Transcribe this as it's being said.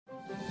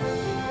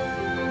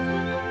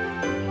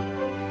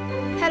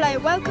Hello,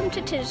 welcome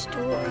to TisTalk.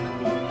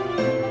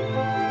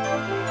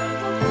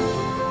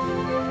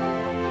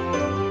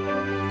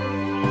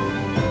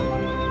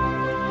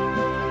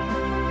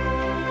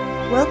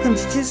 Welcome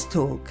to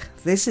TisTalk.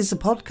 This is a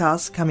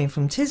podcast coming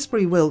from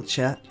Tisbury,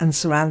 Wiltshire and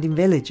surrounding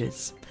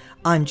villages.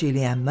 I'm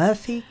Julianne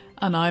Murphy.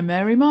 And I'm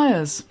Mary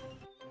Myers.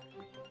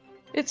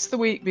 It's the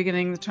week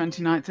beginning the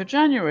 29th of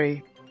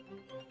January.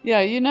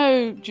 Yeah, you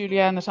know,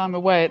 Julianne, that I'm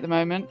away at the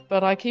moment,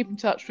 but I keep in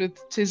touch with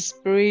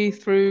Tisbury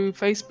through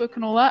Facebook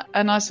and all that.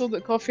 And I saw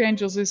that Coffee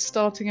Angels is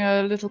starting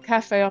a little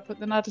cafe up at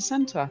the Nadder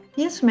Centre.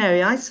 Yes,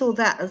 Mary, I saw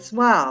that as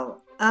well.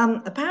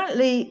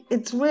 Apparently,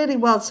 it's really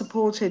well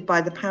supported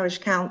by the parish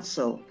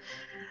council,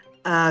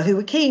 who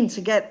were keen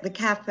to get the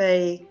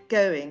cafe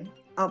going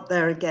up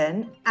there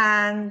again.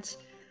 And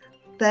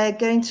they're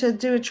going to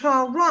do a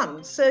trial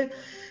run. So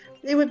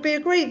it would be a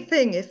great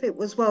thing if it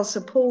was well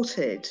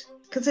supported,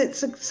 because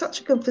it's such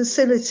a good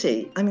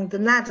facility. I mean, the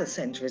Nadder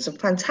Centre is a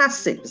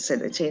fantastic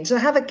facility, and to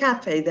have a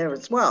cafe there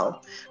as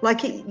well,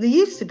 like there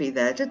used to be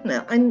there, didn't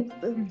it?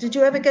 And did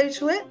you ever go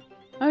to it?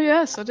 Oh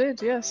yes, I did.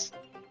 Yes.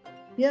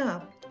 Yeah.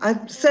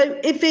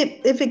 So if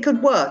it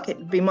could work, it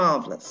would be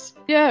marvellous.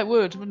 Yeah, it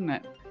would, wouldn't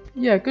it?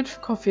 Yeah, good for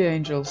Coffee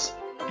Angels.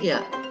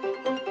 Yeah.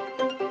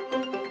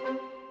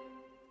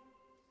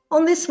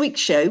 On this week's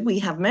show, we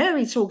have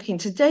Mary talking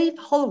to Dave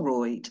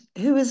Holroyd,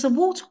 who is a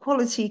water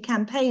quality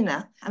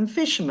campaigner and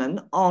fisherman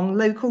on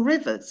local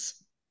rivers.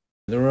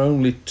 There are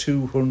only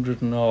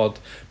 200 and odd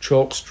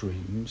chalk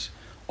streams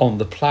on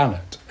the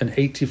planet, and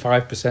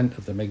 85%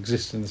 of them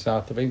exist in the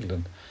south of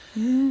England.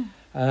 Yeah.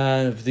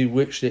 Of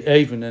which the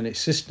Avon and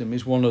its system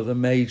is one of the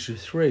major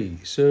three.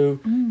 So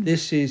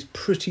this is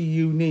pretty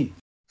unique.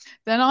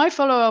 Then I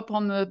follow up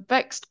on the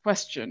vexed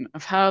question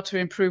of how to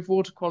improve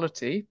water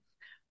quality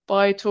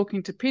by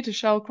talking to Peter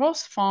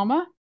Shallcross,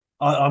 farmer.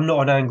 I'm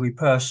not an angry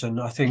person.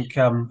 I think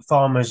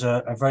farmers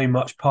are very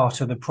much part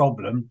of the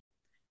problem.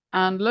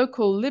 And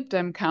local Lib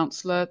Dem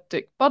councillor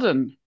Dick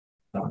Budden.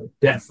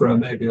 DEFRA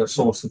may be a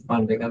source of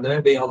funding, and there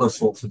may be other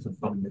sources of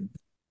funding.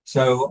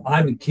 So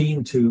I'm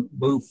keen to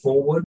move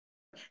forward.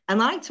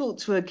 And I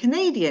talked to a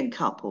Canadian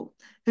couple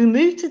who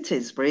moved to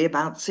Tisbury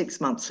about 6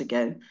 months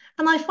ago,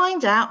 and I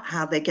find out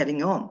how they're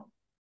getting on.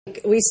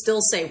 We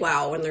still say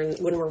wow when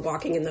we're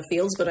walking in the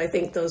fields, but I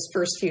think those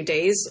first few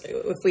days,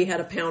 if we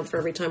had £1 for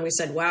every time we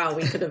said wow,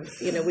 we could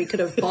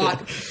have bought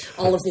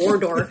all of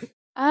Wardour.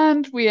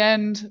 And we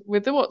end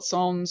with the What's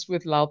Ons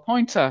with Lal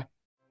Pointer.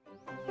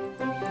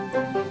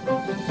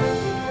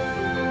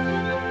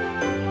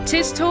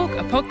 TisTalk,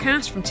 a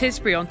podcast from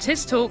Tisbury on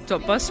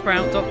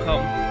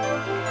tistalk.buzzsprout.com.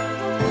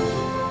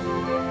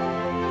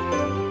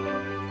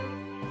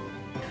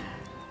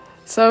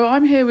 So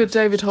I'm here with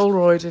David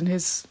Holroyd in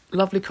his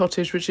lovely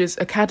cottage, which is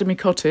Academy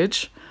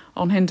Cottage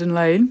on Hindon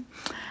Lane.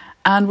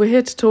 And we're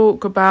here to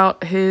talk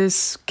about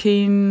his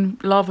keen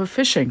love of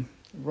fishing.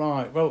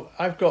 Right, well,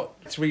 I've got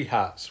three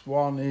hats.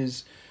 One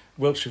is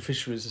Wiltshire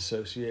Fisheries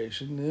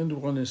Association, the other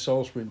one is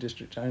Salisbury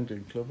District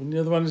Angling Club, and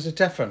the other one is the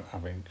Tefan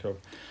Angling Club.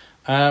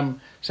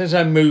 Since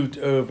I moved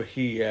over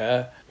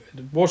here,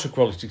 the water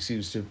quality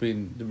seems to have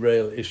been the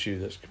real issue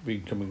that's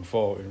been coming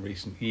forward in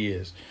recent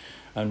years,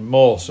 and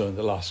more so in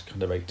the last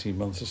kind of 18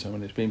 months or so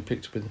when it's been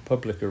picked up in the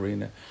public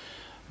arena.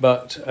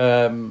 But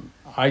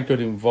I got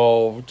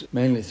involved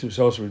mainly through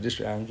Salisbury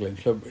District Angling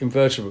Club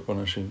invertebrate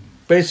monitoring.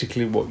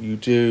 Basically what you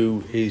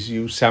do is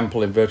you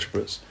sample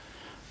invertebrates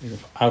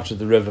out of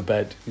the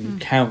riverbed, you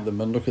count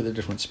them and look at the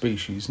different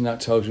species, and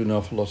that tells you an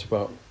awful lot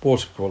about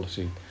water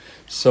quality.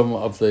 Some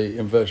of the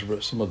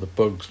invertebrates, some of the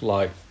bugs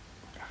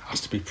has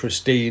to be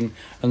pristine,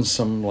 and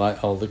some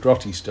like all the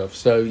grotty stuff.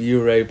 So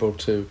you're able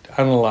to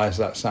analyse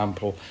that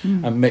sample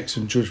and make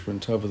some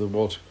judgment over the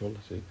water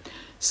quality.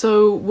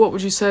 So what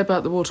would you say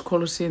about the water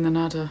quality in the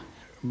Nadder?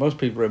 Most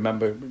people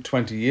remember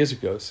 20 years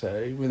ago,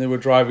 say, when they were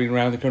driving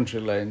around the country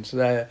lanes,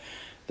 their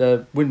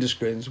window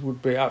screens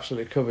would be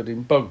absolutely covered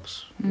in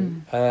bugs.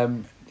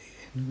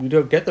 We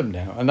don't get them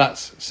now, and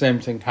that's the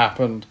same thing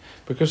happened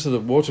because of the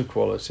water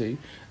quality.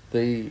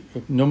 The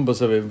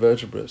numbers of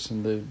invertebrates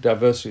and the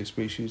diversity of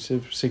species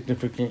have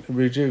significantly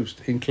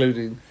reduced,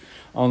 including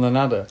on the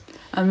Nadder.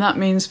 And that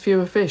means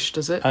fewer fish,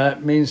 does it?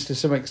 It means to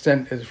some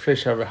extent that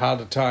fish have a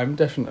harder time,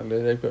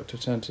 definitely. They've got to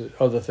turn to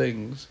other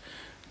things.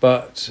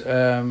 But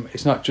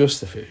it's not just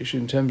the fish.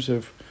 In terms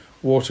of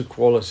water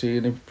quality,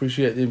 and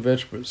appreciate the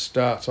invertebrates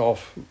start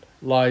off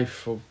life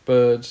for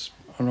birds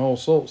and all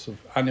sorts of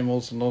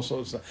animals and all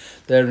sorts of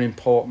stuff. They're an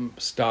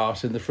important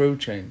start in the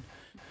food chain.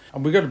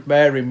 And we've got to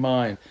bear in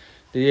mind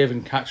the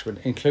Avon catchment,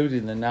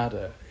 including the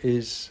Nadder,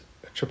 is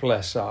a triple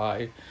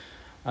SI,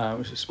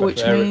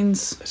 which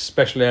means a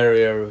special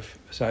area of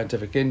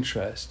scientific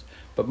interest.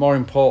 But more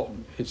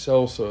important, it's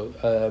also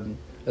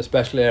a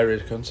special area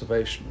of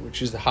conservation,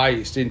 which is the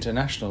highest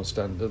international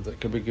standard that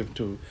can be given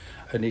to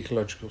an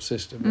ecological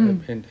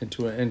system,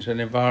 into an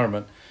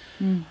environment.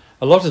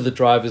 A lot of the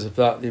drivers of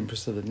that, the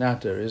interest of the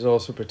Nadder, is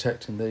also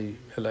protecting the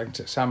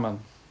Atlantic salmon.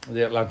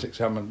 The Atlantic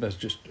salmon has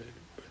just, in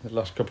the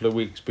last couple of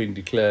weeks, been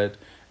declared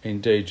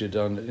endangered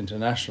on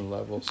international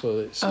level, so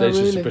it stays as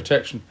a really?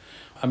 protection.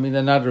 I mean, the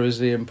Nadder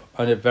is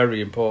a very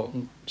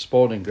important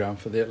spawning ground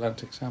for the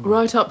Atlantic salmon.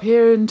 Right up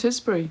here in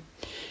Tisbury.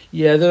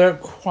 Yeah, they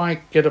don't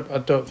quite get up, I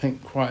don't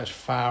think, quite as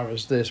far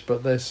as this,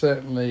 but they're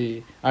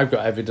certainly, I've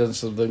got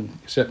evidence of them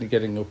certainly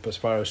getting up as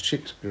far as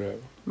chicks grow.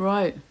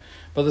 Right.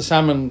 But the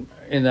salmon,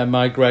 in their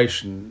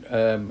migration,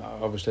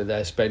 obviously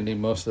they're spending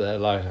most of their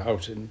life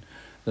out in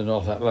the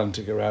North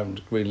Atlantic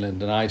around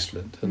Greenland and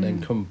Iceland, and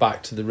then come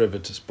back to the river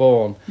to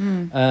spawn.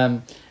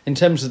 In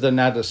terms of the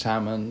Nadder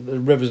salmon, the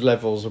river's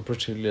levels are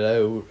pretty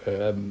low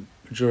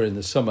during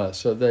the summer,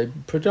 so they're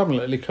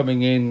predominantly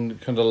coming in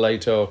kind of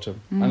late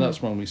autumn, and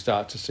that's when we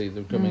start to see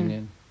them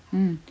coming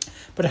in.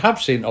 But I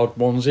have seen odd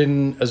ones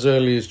in as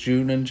early as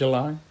June and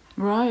July.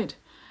 Right.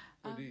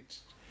 But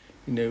it's,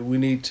 we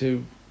need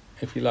to,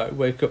 if you like,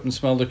 wake up and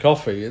smell the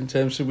coffee in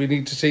terms of we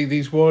need to see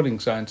these warning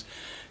signs.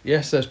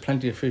 Yes, there's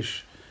plenty of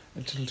fish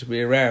still to be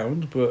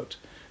around, but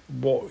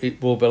what it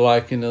will be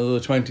like in another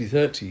 20,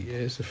 30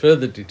 years, the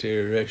further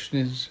deterioration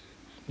is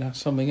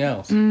that's something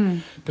else.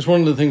 Because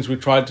one of the things we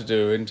tried to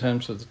do in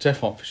terms of the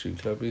Teflon Fishing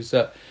Club is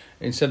that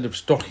instead of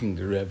stocking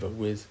the river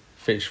with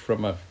fish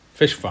from a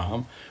fish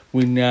farm,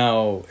 we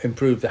now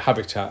improve the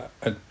habitat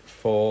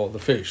for the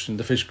fish, and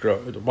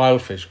the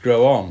wild fish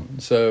grow on.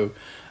 So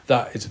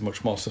that is a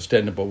much more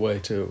sustainable way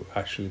to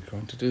actually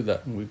going to do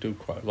that, and we do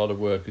quite a lot of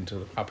work into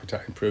the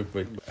habitat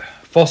improvement.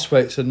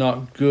 Phosphates are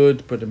not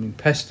good, but I mean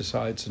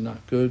pesticides are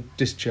not good.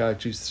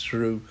 Discharges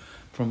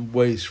from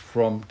waste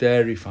from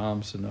dairy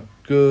farms are not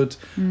good.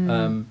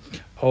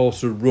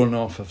 Also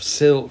runoff of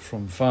silt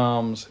from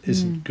farms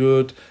isn't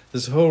good.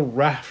 There's a whole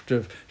raft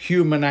of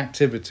human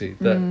activity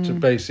that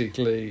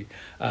basically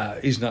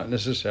is not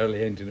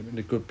necessarily ending up in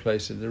a good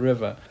place in the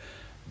river.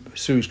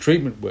 Sewage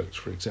treatment works,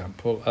 for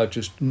example, are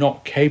just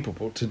not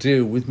capable to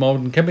deal with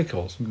modern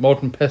chemicals.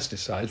 Modern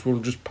pesticides will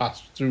just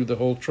pass through the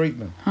whole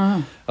treatment.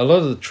 A lot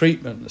of the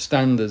treatment, the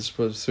standards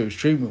for sewage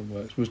treatment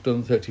works was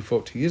done 30,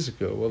 40 years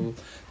ago. Well,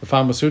 the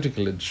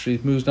pharmaceutical industry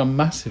has moved on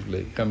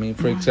massively. I mean,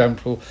 for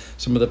example,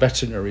 some of the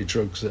veterinary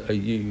drugs that are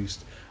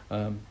used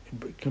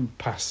can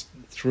pass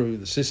through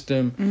the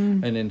system,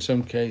 and in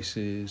some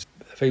cases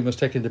the female's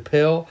taking the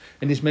pill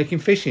and is making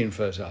fish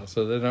infertile,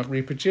 so they don't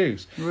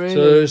reproduce. Really?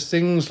 So there's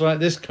things like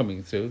this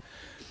coming through.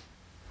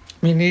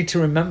 We need to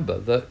remember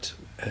that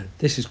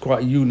this is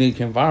quite a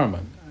unique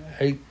environment.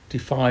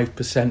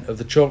 85% of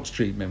the chalk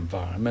stream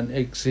environment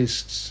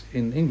exists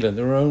in England.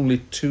 There are only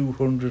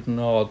 200 and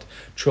odd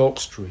chalk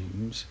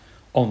streams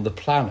on the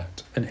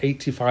planet, and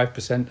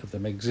 85% of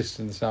them exist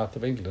in the south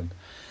of England.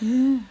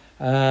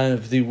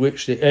 Of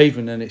which the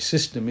Avon and its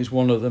system is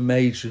one of the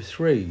major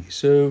three.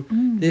 So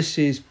this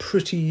is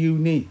pretty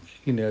unique.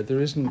 There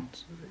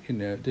isn't,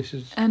 this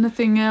is...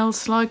 Anything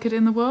else like it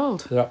in the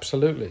world?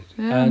 Absolutely.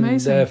 Yeah, and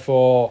amazing.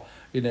 Therefore,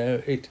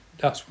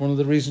 that's one of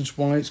the reasons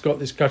why it's got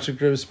this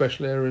category of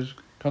special areas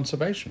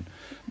conservation,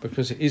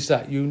 because it is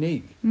that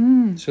unique.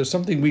 So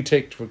something we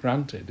take for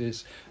granted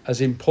is as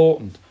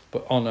important,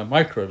 but on a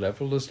micro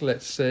level, as,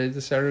 let's say,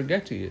 the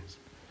Serengeti is.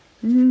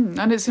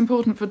 And it's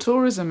important for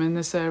tourism in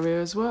this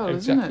area as well,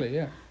 isn't it? Exactly,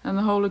 yeah. And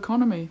the whole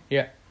economy.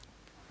 Yeah.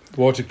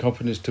 Water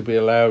companies to be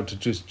allowed to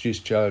just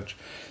discharge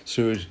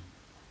sewage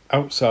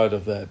outside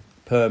of their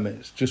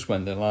permits just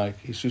when they like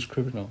is just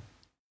criminal.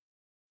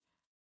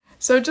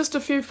 So just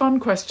a few fun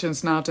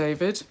questions now,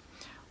 David.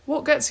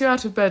 What gets you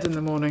out of bed in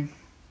the morning?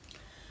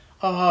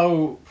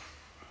 Oh,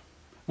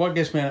 what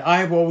gets me out?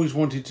 I've always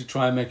wanted to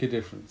try and make a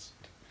difference.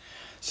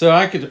 So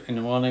I could, in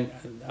the morning,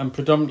 and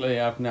predominantly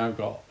I've now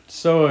got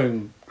so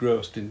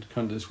engrossed in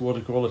kind of this water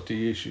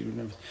quality issue and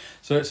everything.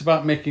 So it's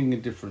about making a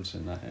difference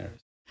in that area.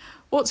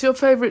 What's your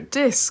favourite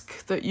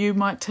disc that you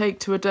might take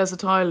to a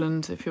desert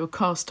island if you're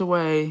cast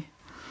away?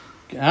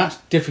 That's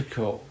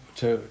difficult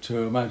to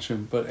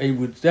imagine, but it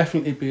would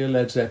definitely be a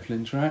Led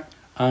Zeppelin track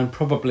and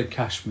probably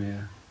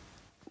Kashmir.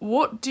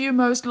 What do you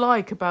most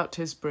like about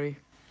Tisbury?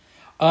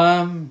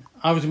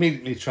 I was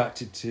immediately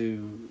attracted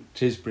to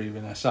Tisbury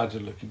when I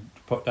started looking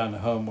to put down a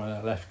home when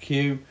I left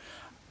Kew.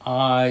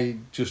 I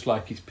just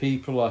like its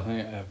people. I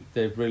think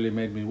they've really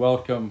made me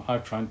welcome. I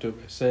try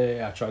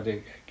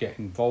to get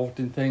involved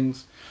in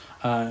things.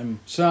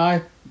 So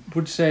I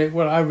would say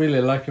what I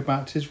really like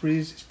about Tisbury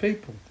is its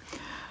people.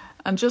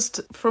 And just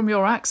from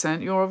your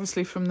accent, you're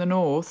obviously from the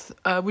north.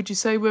 Would you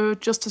say we're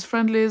just as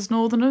friendly as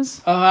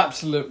northerners? Oh,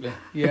 absolutely.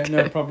 Yeah, Okay.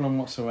 No problem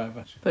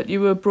whatsoever. But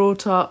you were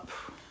brought up...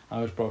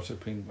 I was brought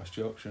up in West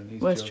Yorkshire and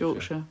East West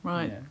Yorkshire,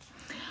 right.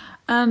 Yeah.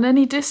 And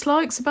any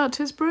dislikes about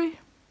Tisbury?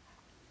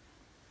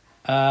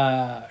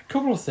 A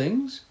couple of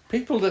things.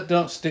 People that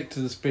don't stick to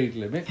the speed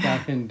limit,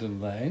 like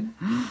Hindon Lane,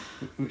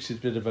 which is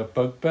a bit of a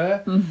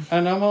bugbear.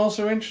 And I'm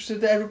also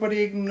interested that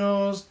everybody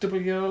ignores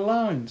double yellow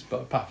lines,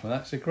 but apart from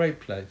that, it's a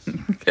great place.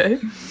 Okay.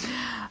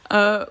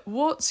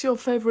 What's your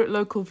favourite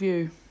local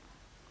view?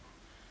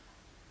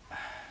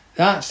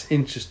 That's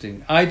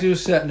interesting. I do a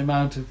certain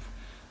amount of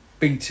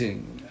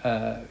beating,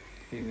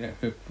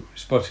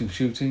 spotting,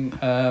 shooting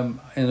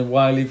in the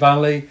Wiley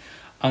Valley,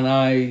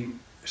 and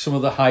some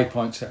of the high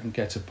points I can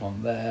get up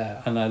on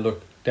there, and I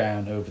look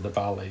down over the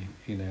valley.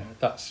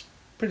 That's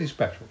pretty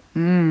special.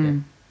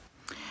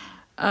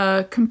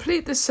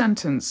 Complete this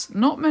sentence.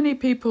 Not many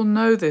people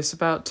know this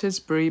about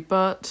Tisbury,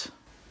 but...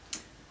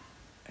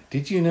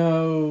 Did you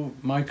know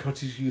my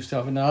cottage used to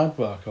have an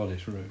aardvark on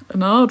its roof? An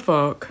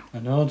aardvark?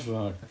 An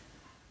aardvark.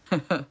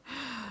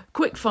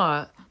 Quick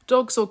fire.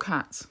 Dogs or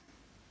cats?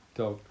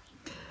 Dog.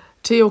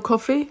 Tea or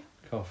coffee?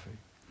 Coffee.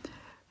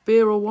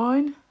 Beer or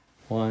wine?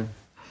 Wine.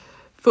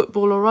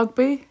 Football or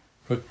rugby?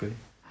 Rugby.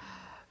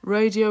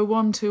 Radio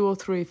 1, 2 or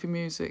 3 for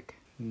music?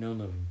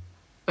 None of them.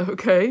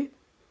 Okay.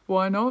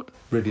 Why not?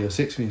 Radio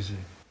 6 music.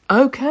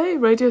 Okay,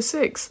 Radio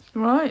 6.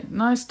 Right,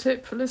 nice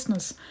tip for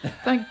listeners.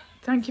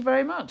 Thank you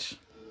very much.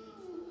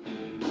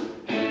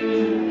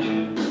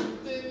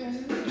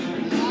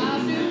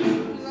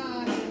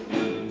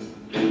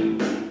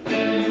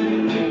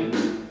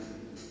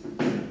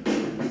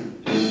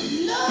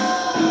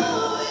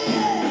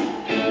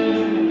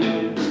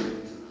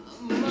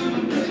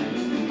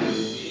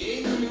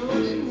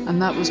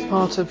 And that was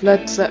part of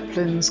Led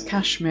Zeppelin's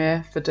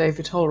Kashmir for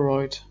David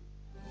Holroyd.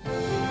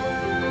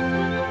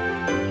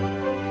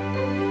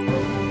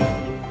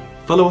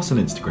 Follow us on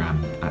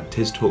Instagram at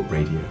TisTalk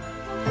Radio.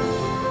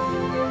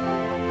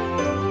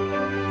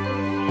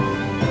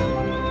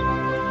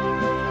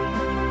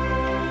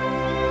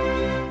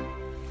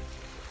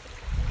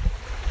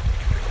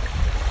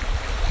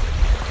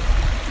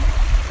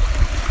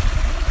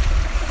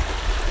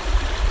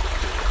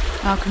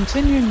 Now,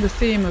 continuing the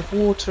theme of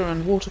water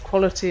and water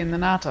quality in the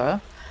Nadder,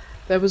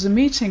 there was a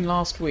meeting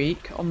last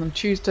week on the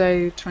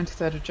Tuesday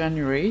 23rd of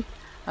January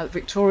at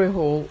Victoria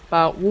Hall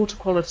about water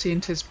quality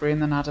in Tisbury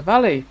and the Nadder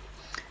Valley.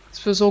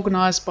 This was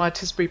organised by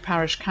Tisbury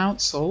Parish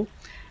Council,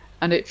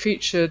 and it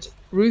featured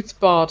Ruth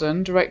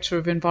Budden, Director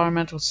of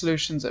Environmental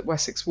Solutions at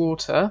Wessex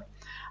Water,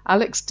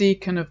 Alex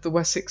Deacon of the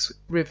Wessex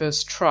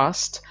Rivers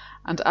Trust,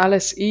 and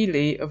Alice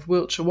Ely of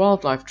Wiltshire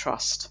Wildlife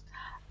Trust.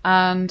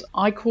 And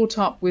I caught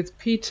up with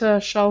Peter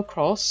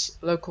Shallcross,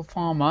 local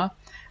farmer,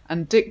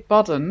 and Dick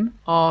Budden,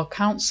 our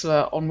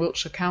councillor on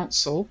Wiltshire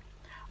Council,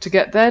 to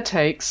get their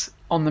takes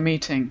on the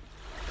meeting.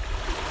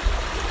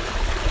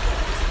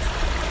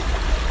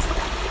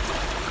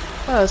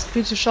 First,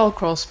 Peter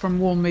Shallcross from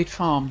Warmmead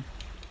Farm.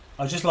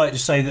 I'd just like to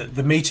say that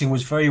the meeting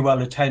was very well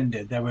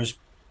attended. There was,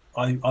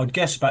 I'd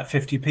guess, about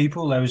 50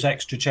 people. There was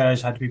extra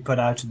chairs had to be put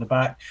out in the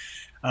back.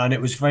 And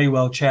it was very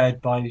well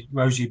chaired by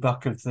Rosie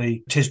Buck of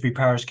the Tisbury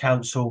Parish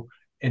Council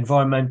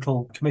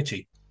Environmental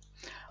Committee.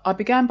 I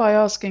began by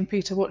asking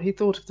Peter what he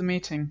thought of the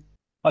meeting.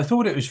 I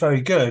thought it was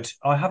very good.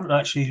 I haven't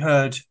actually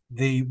heard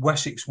the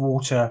Wessex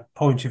Water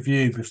point of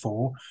view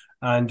before.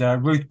 And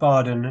Ruth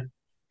Budden,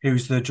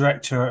 who's the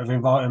Director of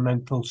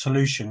Environmental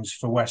Solutions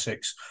for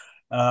Wessex,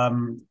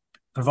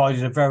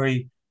 provided a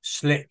very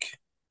slick,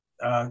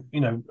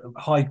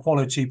 high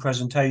quality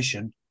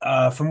presentation.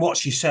 From what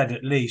she said,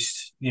 at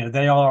least,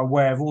 they are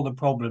aware of all the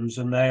problems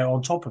and they're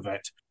on top of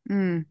it.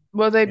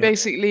 Were they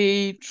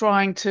basically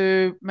trying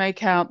to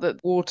make out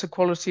that water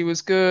quality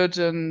was good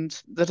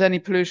and that any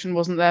pollution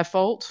wasn't their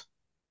fault?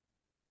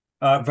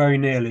 Very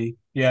nearly,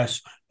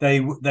 yes.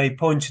 They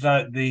pointed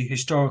out the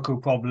historical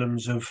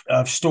problems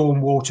of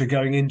storm water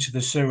going into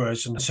the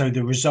sewers. And so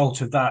the result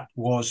of that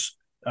was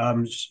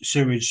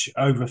sewage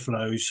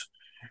overflows,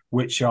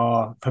 which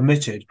are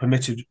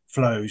permitted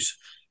flows.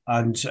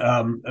 And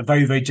a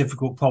very, very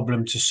difficult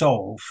problem to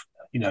solve.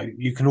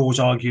 You can always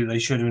argue they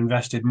should have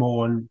invested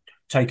more and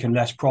taken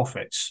less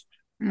profits.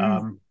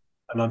 And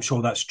I'm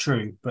sure that's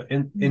true. But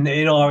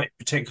in our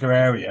particular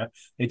area,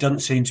 it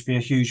doesn't seem to be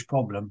a huge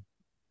problem.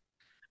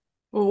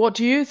 Well, what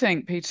do you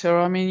think, Peter?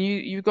 I mean,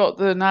 you've got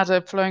the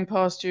Nadder flowing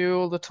past you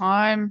all the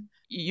time.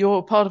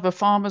 You're part of a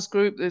farmers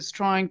group that's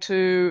trying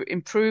to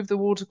improve the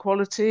water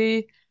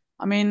quality.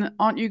 I mean,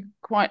 aren't you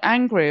quite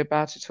angry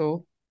about it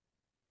all?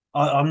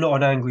 I'm not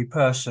an angry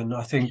person.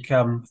 I think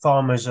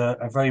farmers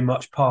are very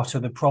much part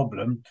of the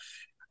problem.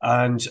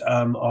 And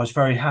I was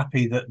very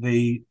happy that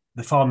the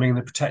Farming and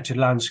the Protected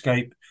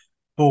Landscape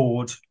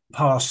Board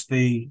passed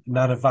the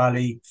Nadder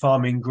Valley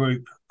Farming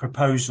Group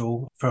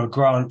proposal for a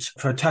grant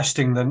for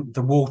testing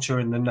the water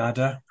in the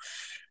Nadder.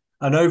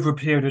 And over a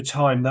period of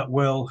time, that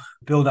will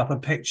build up a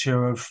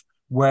picture of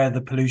where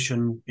the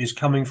pollution is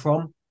coming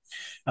from.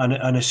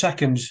 And a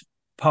second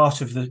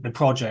part of the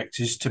project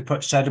is to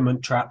put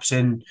sediment traps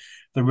in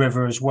the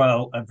river as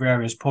well at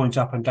various points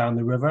up and down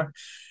the river.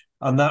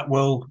 And that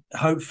will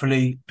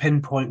hopefully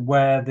pinpoint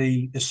where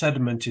the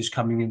sediment is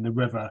coming in the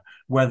river,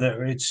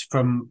 whether it's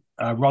from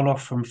runoff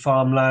from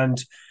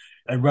farmland,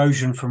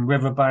 erosion from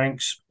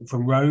riverbanks,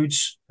 from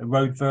roads,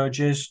 road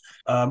verges,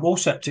 or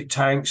septic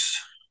tanks,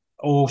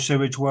 or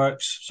sewage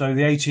works. So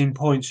the 18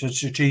 points are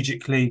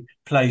strategically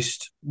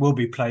will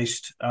be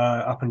placed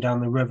up and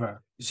down the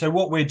river. So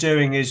what we're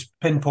doing is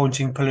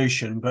pinpointing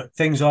pollution, but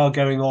things are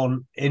going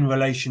on in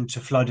relation to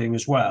flooding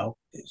as well.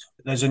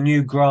 There's a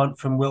new grant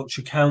from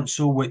Wiltshire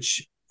Council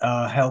which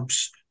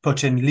helps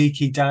put in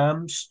leaky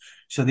dams.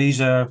 So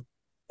these are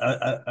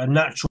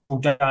natural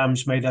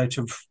dams made out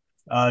of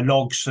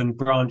logs and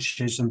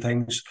branches and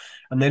things,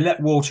 and they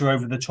let water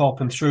over the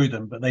top and through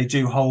them, but they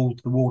do hold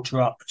the water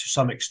up to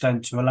some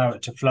extent to allow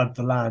it to flood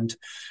the land.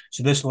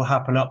 So this will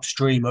happen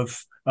upstream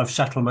of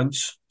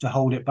settlements to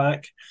hold it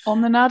back.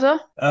 On the Nadder?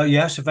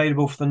 Yes,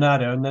 available for the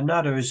Nadder, and the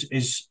Nadder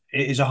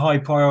is a high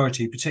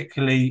priority,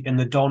 particularly in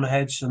the Don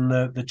Heads and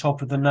the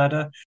top of the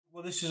Nadder.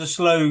 Well, this is a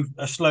slow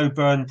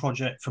burn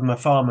project from a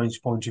farmer's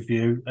point of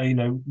view.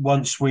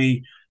 Once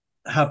we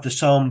have the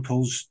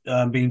samples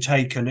being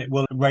taken, it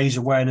will raise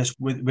awareness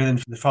within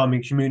the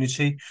farming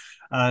community,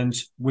 and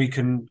we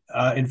can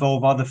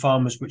involve other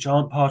farmers which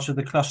aren't part of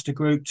the cluster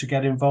group to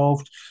get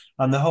involved.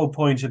 And the whole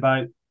point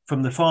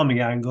from the farming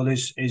angle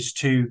is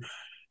to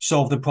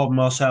solve the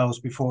problem ourselves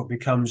before it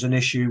becomes an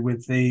issue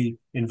with the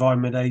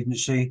Environment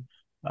Agency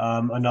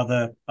and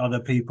other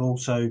people.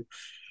 So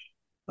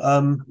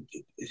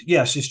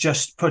yes, it's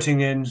just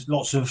putting in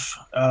lots of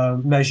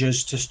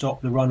measures to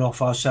stop the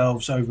runoff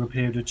ourselves over a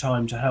period of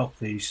time to help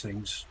these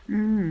things.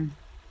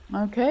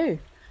 Okay,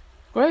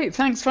 great.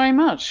 Thanks very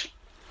much.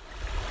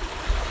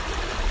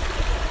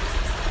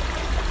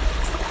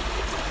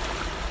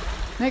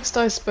 Next,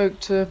 I spoke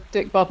to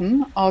Dick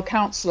Budden, our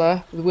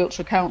councillor with the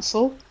Wiltshire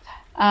Council,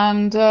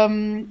 and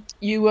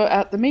you were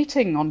at the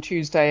meeting on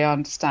Tuesday, I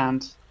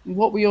understand.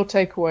 What were your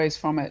takeaways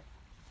from it?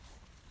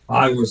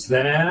 I was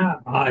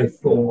there. I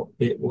thought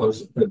it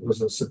was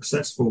a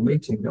successful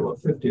meeting. There were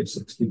 50 or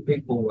 60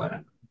 people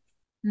there.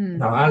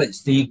 Now, Alex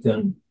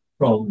Deacon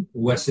from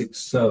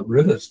Wessex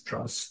Rivers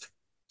Trust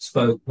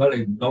spoke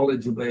very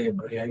knowledgeably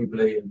and very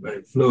ably and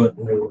very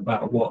fluently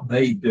about what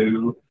they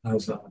do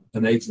as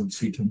an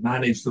agency to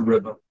manage the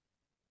river.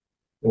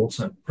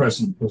 Also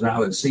present was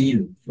Alice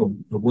Eden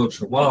from the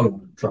Wiltshire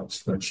Wildlife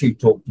Trust, and she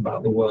talked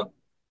about the work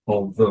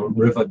of the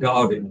river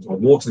guardians or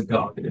water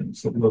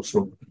guardians that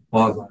Wiltshire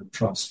Wildlife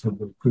Trust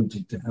have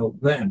recruited to help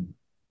them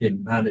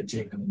in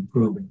managing and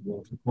improving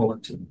water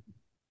quality.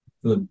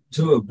 The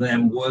two of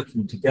them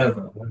working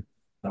together,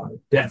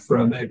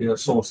 DEFRA may be a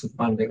source of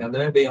funding, and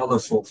there may be other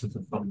sources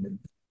of funding.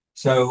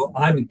 So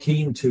I'm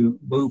keen to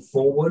move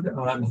forward, and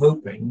I'm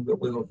hoping that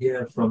we'll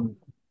hear from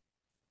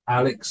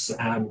Alex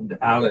and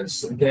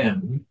Alice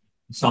again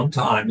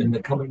sometime in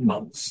the coming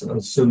months,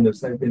 as soon as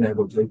they've been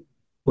able to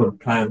put a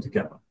plan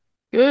together.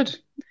 Good.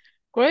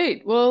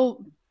 Great.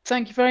 Well,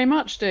 thank you very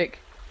much, Dick.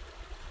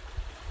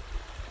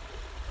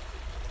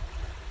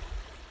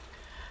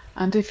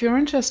 And if you're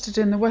interested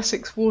in the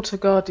Wessex Water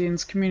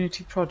Guardians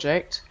Community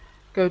Project,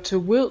 go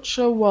to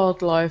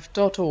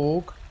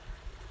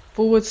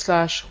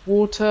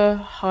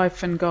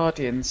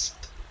wiltshirewildlife.org/water-guardians.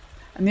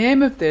 And the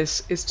aim of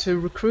this is to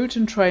recruit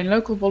and train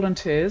local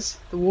volunteers,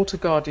 the water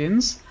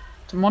guardians,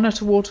 to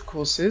monitor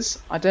watercourses,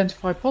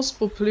 identify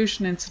possible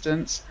pollution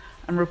incidents,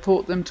 and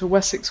report them to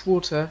Wessex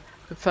Water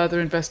for further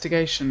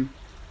investigation.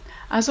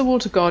 As a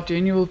water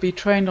guardian, you will be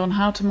trained on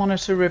how to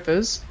monitor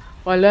rivers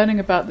by learning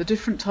about the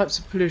different types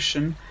of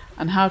pollution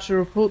and how to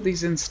report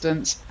these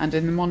incidents, and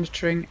in the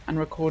monitoring and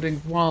recording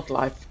of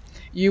wildlife.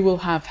 You will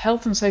have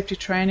health and safety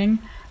training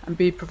and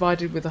be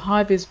provided with a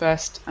high-vis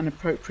vest and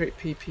appropriate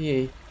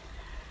PPE.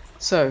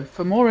 So,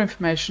 for more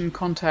information,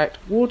 contact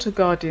Water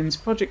Guardians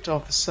Project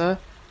Officer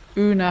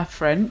Una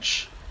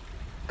French,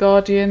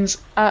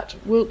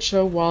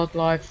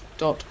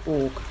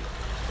 guardians@wiltshirewildlife.org.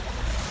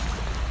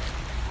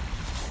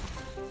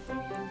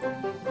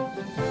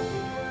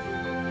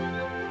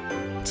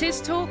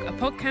 TisTalk, a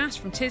podcast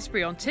from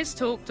Tisbury on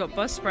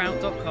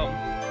tistalk.buzzsprout.com.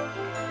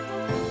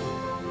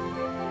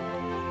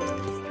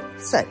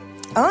 So,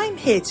 I'm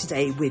here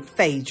today with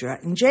Phaedra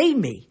and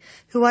Jamie,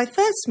 who I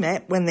first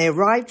met when they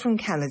arrived from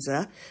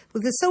Canada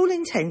with the sole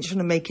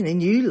intention of making a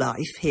new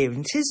life here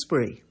in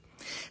Tisbury.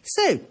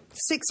 So,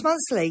 6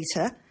 months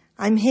later,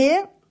 I'm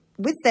here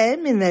with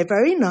them in their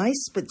very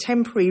nice but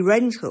temporary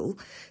rental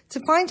to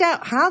find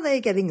out how they're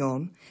getting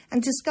on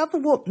and discover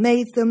what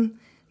made them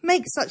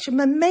make such a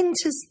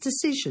momentous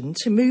decision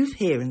to move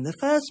here in the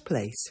first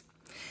place.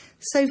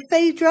 So,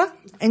 Phaedra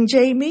and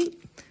Jamie,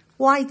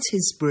 why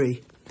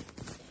Tisbury?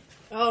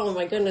 Oh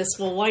my goodness!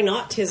 Well, why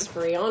not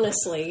Tisbury?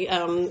 Honestly,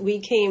 we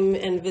came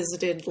and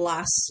visited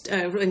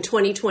in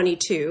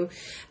 2022,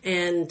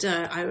 and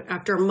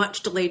after a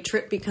much delayed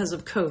trip because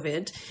of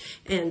COVID,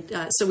 and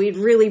so we'd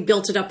really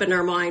built it up in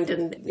our mind,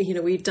 and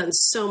we'd done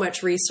so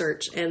much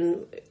research,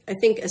 and I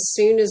think as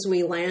soon as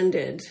we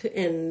landed,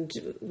 and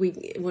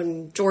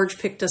when George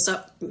picked us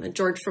up,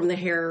 George from the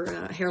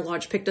Hair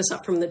Lodge picked us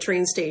up from the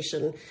train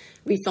station,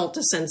 we felt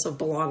a sense of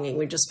belonging.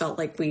 We just felt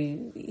like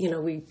we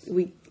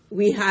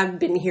had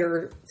been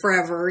here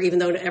forever, even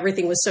though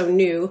everything was so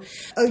new.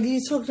 Are you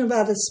talking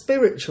about a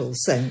spiritual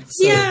sense?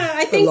 Yeah,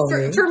 I think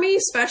for me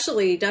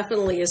especially,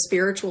 definitely a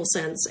spiritual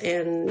sense.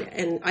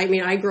 And I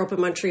mean, I grew up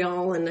in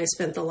Montreal, and I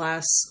spent the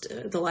last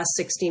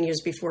 16 years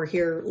before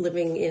here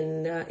living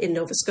in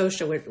Nova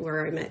Scotia,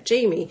 where I met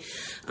Jamie.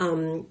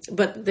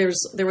 But there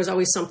was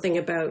always something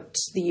about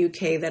the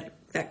UK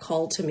that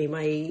called to me.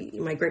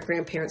 My great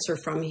grandparents are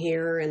from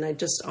here, and I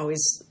just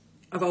always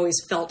I've always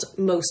felt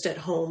most at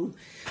home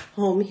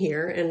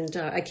here. And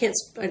I can't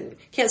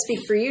speak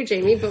for you,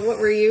 Jamie, but what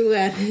were you?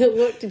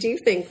 What did you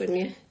think when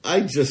you? I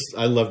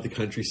love the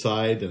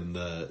countryside and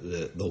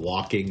the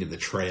walking and the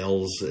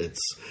trails.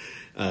 It's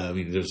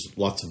there's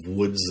lots of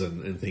woods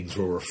and things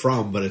where we're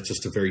from, but it's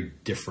just a very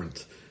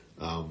different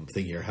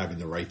thing here, having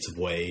the rights of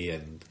way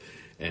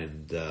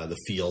and the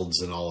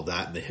fields and all of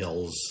that and the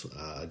hills.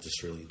 I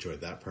just really enjoyed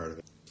that part of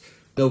it.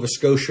 Nova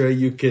Scotia,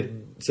 you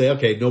can say,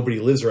 okay, nobody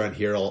lives around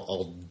here,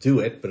 I'll do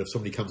it. But if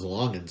somebody comes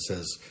along and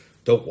says,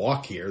 don't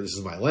walk here, this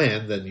is my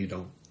land, then you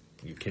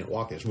can't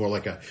walk it. It's more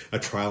like a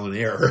trial and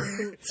error.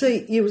 So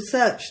you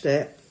researched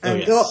it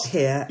and got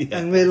here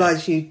and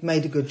realised you'd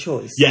made a good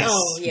choice. Yes,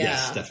 oh, yeah.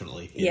 Yes,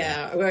 definitely.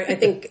 Yeah, I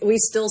think we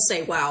still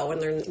say wow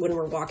when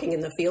we're walking in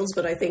the fields,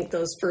 but I think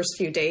those first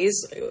few days,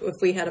 if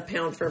we had a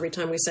pound for every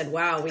time we said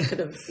wow, we could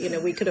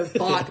have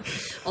bought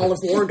all of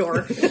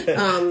Wardor.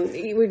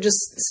 We're just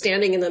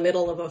standing in the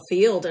middle of a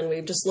field and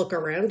we just look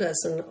around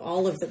us and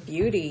all of the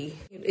beauty.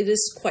 It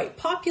is quite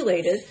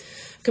populated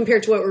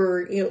compared to what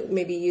we're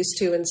maybe used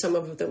to in some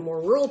of the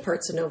more rural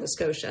parts of Nova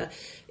Scotia.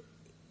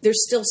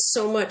 There's still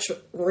so much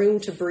room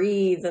to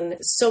breathe and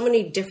so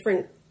many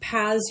different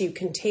paths you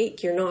can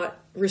take. You're not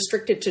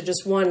restricted to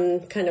just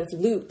one kind of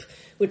loop,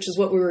 which is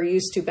what we were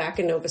used to back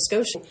in Nova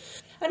Scotia.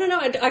 I don't know.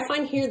 I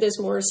find here there's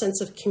more a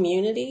sense of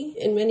community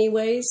in many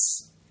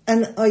ways.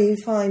 And are you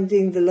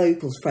finding the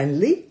locals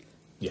friendly?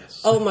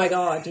 Yes. Oh my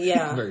God,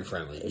 yeah. Very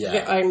friendly.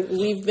 Yeah.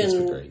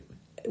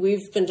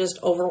 We've been just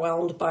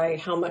overwhelmed by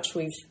how much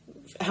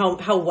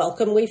how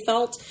welcome we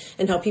felt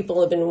and how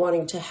people have been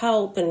wanting to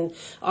help and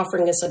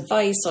offering us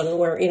advice on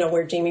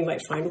where Jamie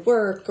might find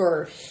work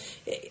or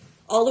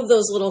all of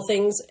those little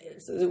things.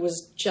 It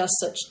was just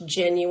such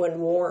genuine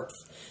warmth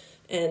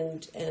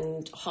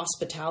and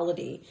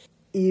hospitality.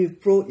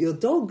 You've brought your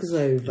dogs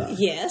over.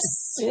 Yes.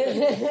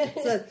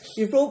 So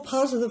you brought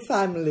part of the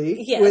family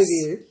yes. with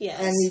you. Yes.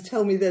 And you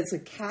tell me there's a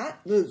cat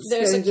that's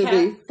going to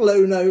be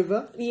flown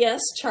over.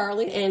 Yes,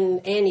 Charlie.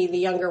 And Annie, the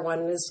younger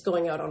one, is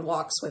going out on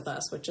walks with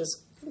us, which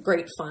is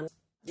great fun.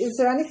 Is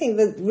there anything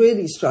that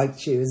really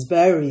strikes you as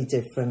very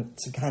different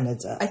to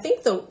Canada? I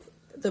think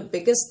the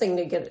biggest thing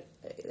to get,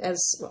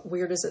 as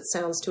weird as it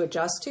sounds, to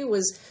adjust to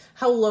was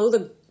how low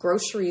the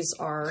groceries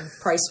are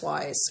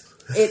price-wise.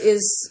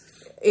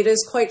 It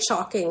is quite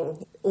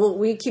shocking. Well,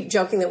 we keep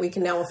joking that we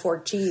can now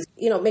afford cheese.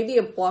 Maybe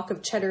a block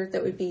of cheddar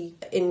that would be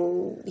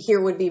in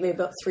here would be maybe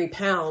about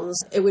 £3.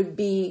 It would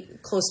be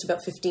close to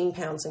about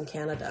 £15 in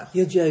Canada.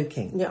 You're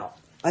joking? No.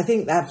 I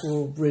think that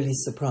will really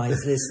surprise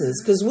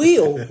listeners because we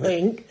all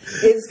think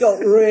it's got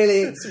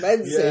really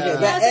expensive here,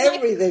 but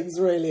everything's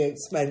really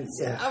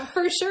expensive.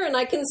 For sure, and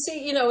I can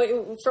see,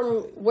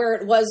 from where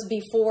it was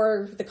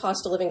before the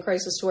cost of living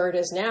crisis to where it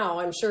is now,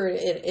 I'm sure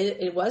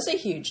it was a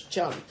huge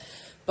jump.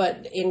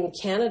 But in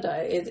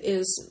Canada, it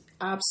is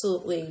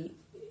absolutely,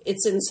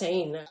 it's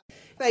insane.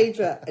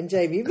 Phaedra and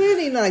Jamie,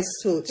 really nice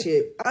to talk to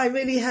you. I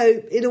really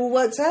hope it all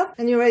works out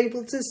and you're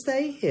able to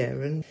stay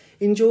here and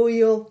enjoy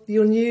your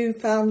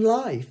newfound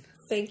life.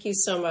 Thank you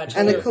so much.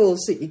 And of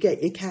course that you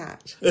get your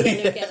cat. And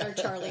you get our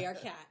Charlie, our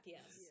cat,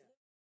 yes.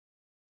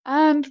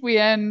 And we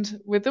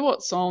end with the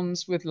What's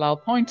Ons with Lal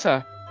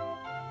Pointer.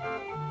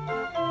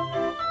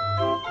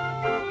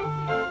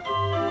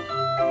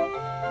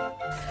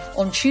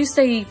 On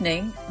Tuesday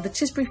evening, the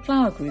Tisbury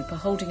Flower Group are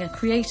holding a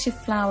Creative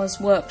Flowers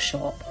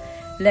workshop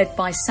led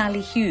by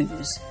Sally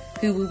Hughes,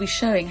 who will be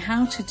showing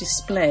how to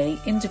display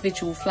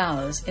individual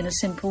flowers in a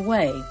simple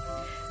way.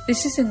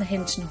 This is in the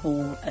Hinton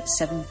Hall at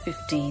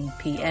 7:15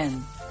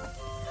 p.m.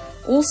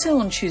 Also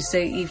on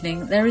Tuesday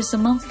evening, there is the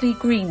monthly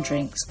Green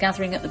Drinks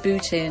gathering at the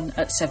Boot Inn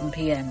at 7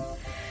 p.m.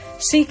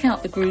 Seek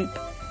out the group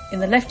in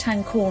the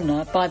left-hand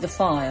corner by the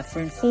fire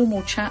for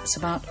informal chats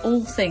about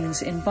all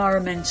things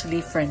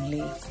environmentally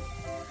friendly.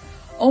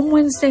 On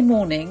Wednesday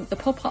morning, the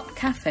pop-up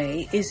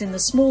cafe is in the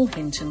small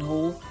Hinton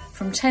Hall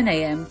from 10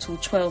 a.m. till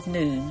 12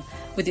 noon,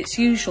 with its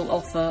usual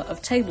offer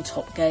of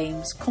tabletop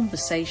games,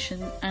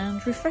 conversation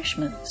and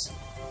refreshments.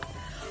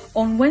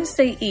 On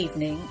Wednesday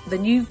evening, the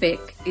New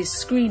Vic is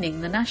screening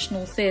the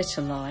National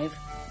Theatre Live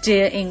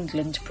Dear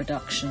England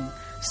production,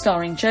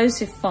 starring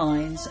Joseph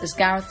Fiennes as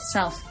Gareth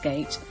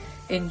Southgate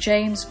in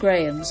James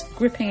Graham's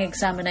gripping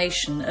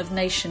examination of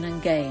Nation and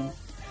Game.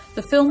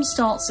 The film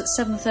starts at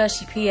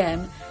 7:30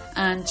 p.m.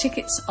 and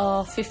tickets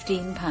are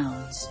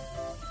 £15.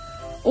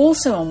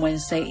 Also on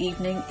Wednesday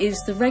evening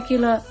is the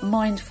regular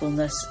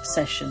mindfulness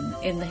session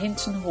in the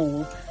Hinton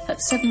Hall at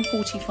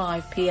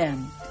 7:45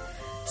 p.m.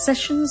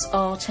 Sessions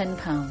are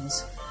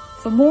 £10.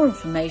 For more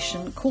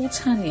information, call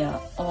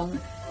Tanya on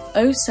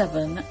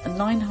 07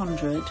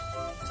 900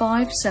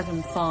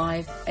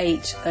 575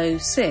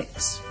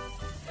 806.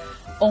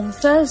 On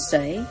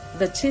Thursday,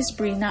 the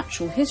Tisbury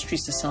Natural History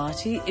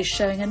Society is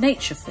showing a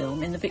nature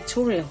film in the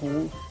Victoria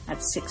Hall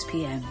at 6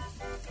 p.m.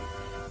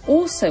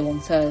 Also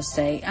on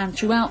Thursday and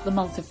throughout the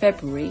month of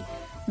February,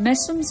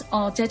 Messams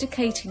are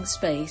dedicating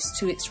space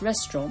to its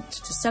restaurant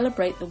to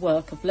celebrate the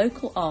work of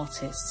local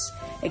artists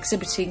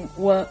exhibiting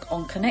work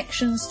on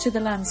connections to the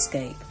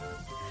landscape.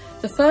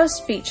 The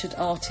first featured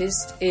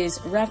artist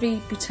is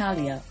Ravi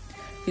Butalia,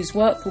 whose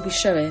work will be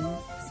showing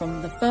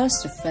from the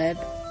 1st of Feb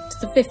to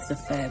the 5th of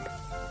Feb.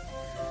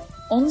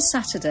 On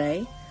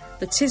Saturday,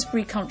 the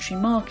Tisbury Country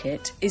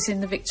Market is in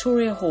the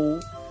Victoria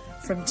Hall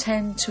from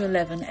 10 to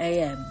 11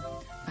 a.m.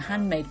 for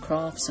handmade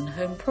crafts and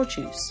home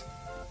produce.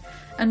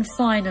 And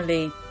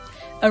finally,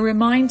 a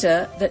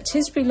reminder that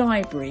Tisbury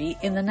Library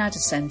in the Nadder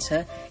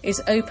Centre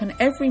is open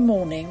every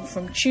morning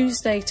from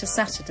Tuesday to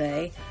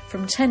Saturday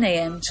from 10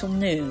 a.m. till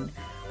noon,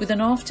 with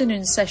an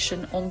afternoon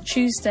session on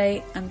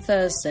Tuesday and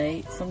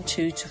Thursday from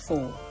 2 to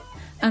 4.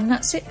 And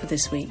that's it for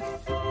this week.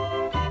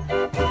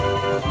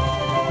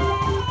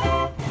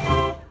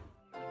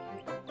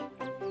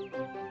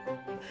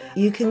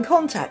 You can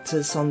contact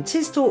us on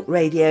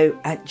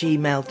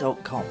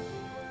tistalkradio@gmail.com.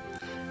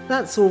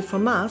 That's all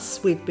from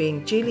us. We've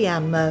been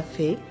Julianne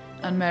Murphy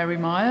and Mary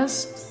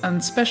Myers,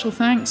 and special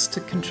thanks to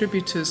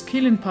contributors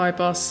Keelan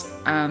Pybus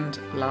and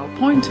Lal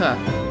Pointer.